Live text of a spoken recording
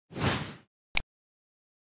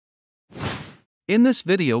In this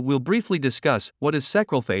video we'll briefly discuss what is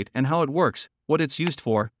Sucralfate and how it works, what it's used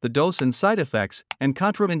for, the dose and side effects, and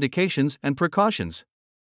contraindications and precautions.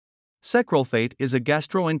 Sucralfate is a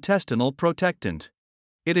gastrointestinal protectant.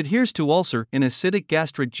 It adheres to ulcer in acidic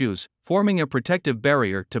gastric juice, forming a protective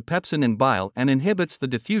barrier to pepsin and bile and inhibits the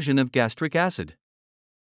diffusion of gastric acid.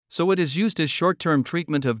 So it is used as short-term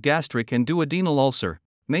treatment of gastric and duodenal ulcer,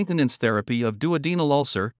 maintenance therapy of duodenal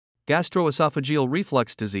ulcer, gastroesophageal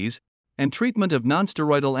reflux disease, and treatment of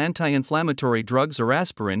nonsteroidal anti-inflammatory drugs or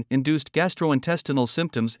aspirin-induced gastrointestinal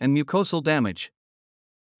symptoms and mucosal damage.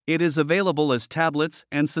 It is available as tablets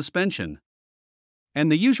and suspension.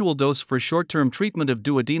 And the usual dose for short-term treatment of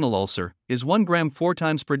duodenal ulcer is 1 gram 4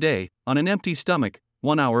 times per day, on an empty stomach,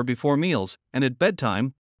 1 hour before meals, and at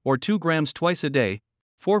bedtime, or 2 grams twice a day,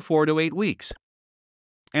 for 4 to 8 weeks.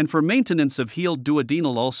 And for maintenance of healed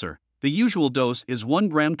duodenal ulcer, the usual dose is 1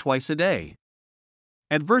 gram twice a day.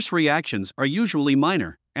 Adverse reactions are usually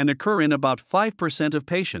minor and occur in about 5% of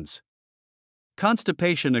patients.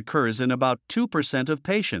 Constipation occurs in about 2% of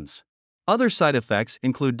patients. Other side effects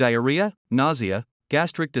include diarrhea, nausea,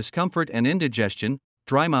 gastric discomfort and indigestion,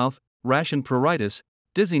 dry mouth, rash and pruritus,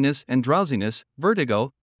 dizziness and drowsiness,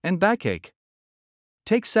 vertigo, and backache.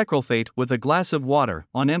 Take Sucralfate with a glass of water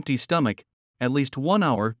on empty stomach, at least 1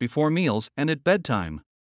 hour before meals and at bedtime.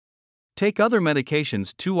 Take other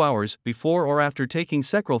medications 2 hours before or after taking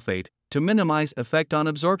Sucralfate to minimize effect on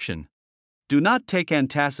absorption. Do not take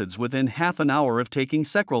antacids within half an hour of taking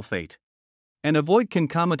Sucralfate. And avoid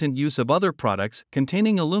concomitant use of other products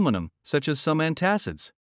containing aluminum, such as some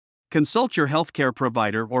antacids. Consult your healthcare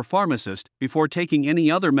provider or pharmacist before taking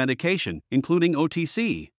any other medication, including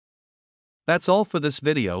OTC. That's all for this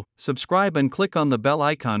video. Subscribe and click on the bell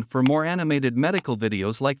icon for more animated medical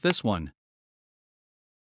videos like this one.